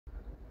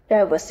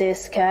There was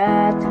this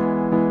cat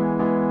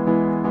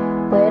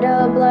with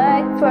a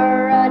black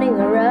fur running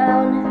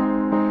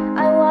around.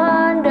 I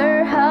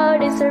wonder how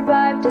they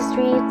survive the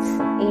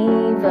streets,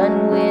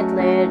 even with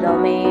little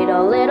me,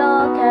 a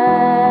little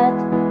cat.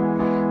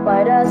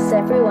 Why does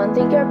everyone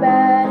think you're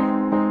bad?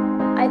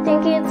 I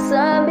think it's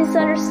a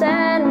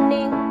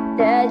misunderstanding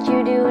that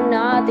you do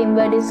nothing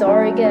but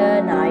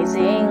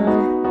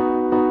disorganizing.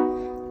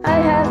 I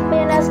have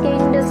been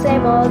asking the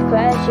same old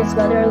questions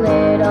about their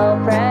little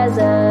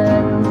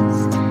presents.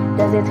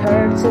 Does it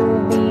hurt to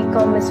be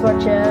called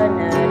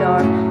misfortunate,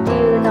 or do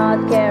you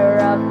not care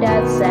of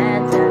that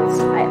sentence?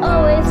 I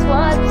always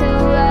want to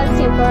ask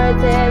you for a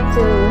tip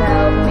to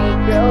help me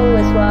grow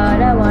is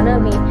what I wanna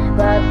be,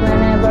 but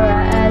whenever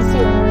I ask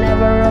you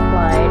never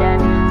replied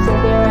and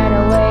simply ran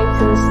away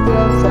to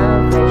steal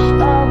some fish.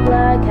 Oh,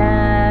 black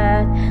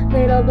cat,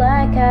 little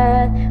black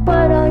cat,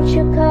 why don't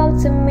you come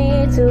to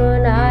me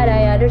tonight?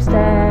 I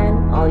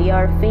understand all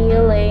your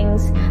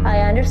feelings,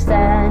 I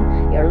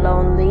understand your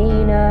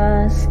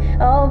loneliness.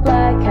 Oh,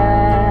 black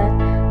cat,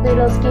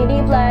 little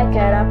skinny black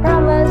cat, I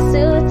promise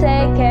to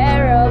take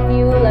care of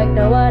you like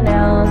no one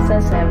else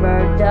has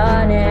ever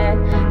done it,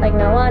 like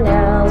no one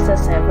else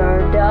has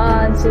ever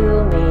done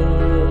to me.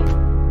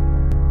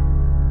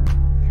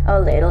 Oh,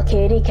 little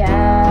kitty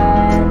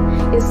cat,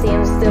 you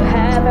seems to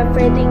have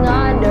everything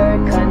under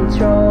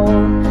control.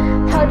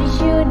 How did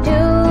you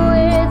do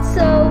it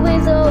so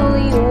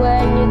easily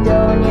when you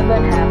don't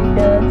even have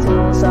the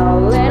tools? Oh,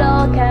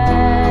 little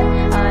cat,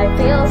 I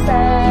feel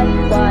sad.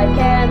 Why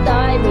can't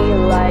I be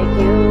like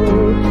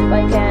you?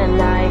 Why can't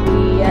I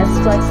be as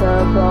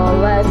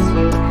flexible as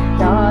you?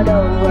 Not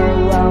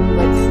overwhelmed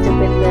with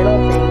stupid little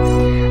things.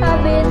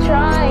 I've been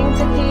trying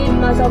to keep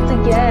myself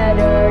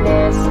together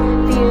this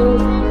few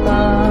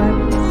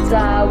months.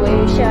 I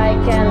wish I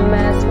can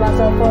mask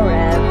myself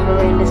forever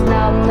in this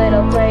numb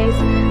little place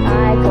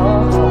I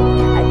call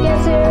home. I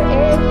guess you're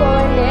equal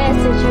in this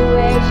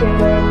situation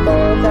where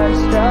both are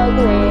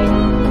struggling,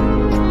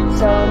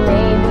 so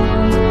maybe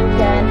you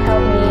can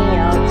help me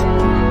out to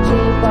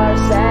keep our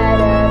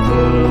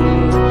sanity.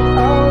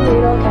 Oh,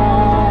 little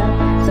cat,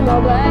 small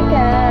black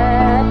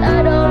cat,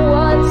 I don't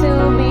want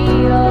to be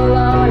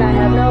alone. I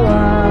have no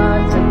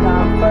one to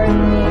comfort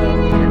me,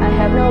 I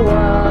have no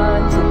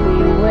one to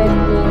be with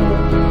me.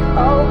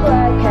 Oh,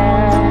 black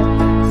cat,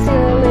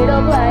 silly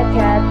little black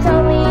cat,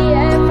 tell me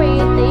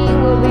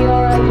everything will be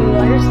alright. You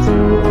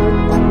understood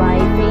all my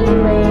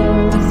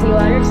feelings, you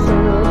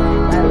understood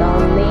my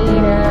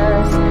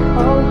loneliness.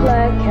 Oh,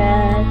 black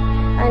cat,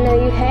 I know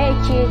you hate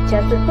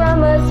chit-chat, but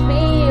promise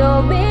me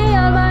you'll be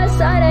on my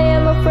side. I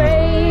am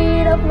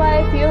afraid of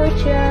my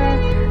future,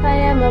 I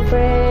am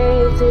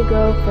afraid to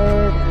go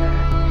further.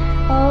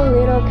 Oh,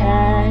 little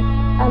cat,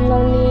 I'm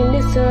lonely in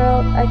this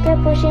world, I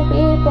kept pushing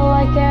people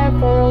I care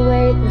for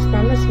away. Please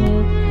promise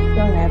me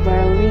you'll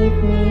never leave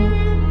me,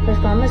 please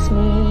promise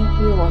me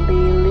you won't be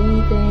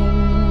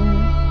leaving.